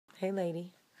Hey,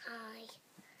 lady. Hi.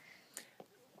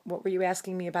 What were you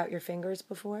asking me about your fingers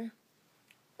before?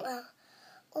 Well,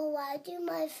 why do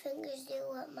my fingers do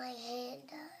what my hand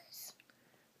does?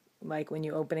 Like when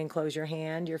you open and close your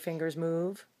hand, your fingers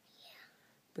move? Yeah.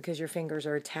 Because your fingers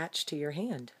are attached to your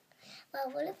hand.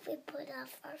 Well, what if we put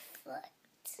off our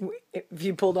foot? If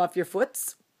you pulled off your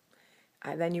foots,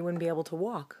 then you wouldn't be able to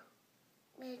walk.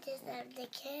 We just have to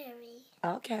carry.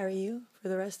 I'll carry you for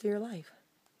the rest of your life.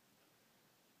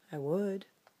 I would.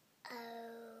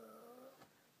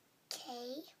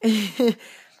 Okay.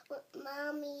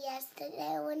 Mommy,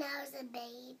 yesterday when I was a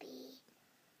baby,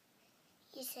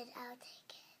 you said, I'll take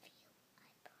care of you.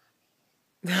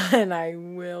 I promise. And I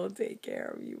will take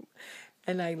care of you.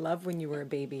 And I love when you were a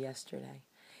baby yesterday.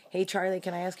 Hey, Charlie,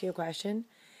 can I ask you a question?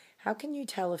 How can you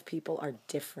tell if people are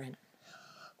different?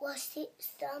 Well, see,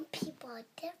 some people are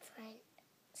different.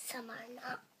 Some are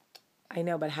not. I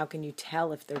know, but how can you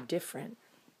tell if they're different?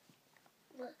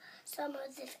 Well, some are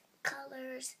different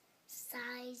colors,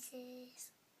 sizes,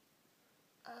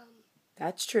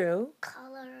 That's true.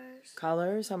 colors.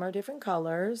 Colors, some are different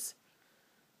colors.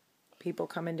 People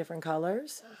come in different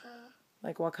colors?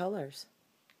 Like what colors?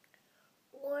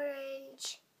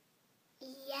 Orange,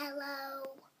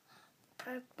 yellow,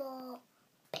 purple,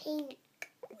 pink,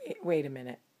 Wait a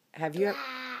minute. Have you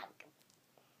black,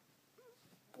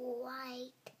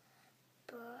 white,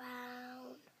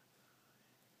 brown,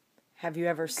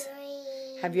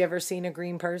 green, ever seen a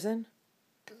green person?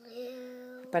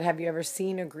 blue. But have you ever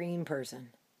seen a green person?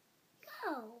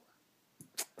 No.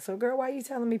 So girl, why are you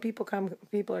telling me people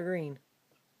are green?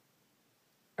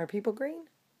 Are people green?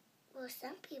 Well,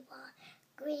 some people are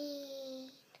green,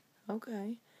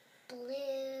 Okay.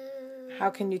 blue. How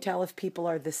can you tell if people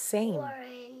are the same?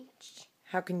 Orange.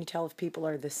 How can you tell if people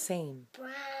are the same?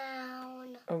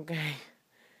 Brown. Okay.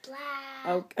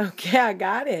 Black. Okay, I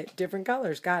got it. Different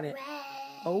colors, got it.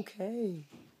 Red. Okay.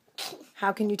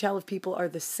 How can you tell if people are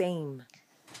the same?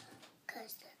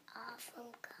 Because they're all from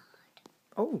God.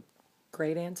 Oh,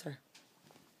 great answer.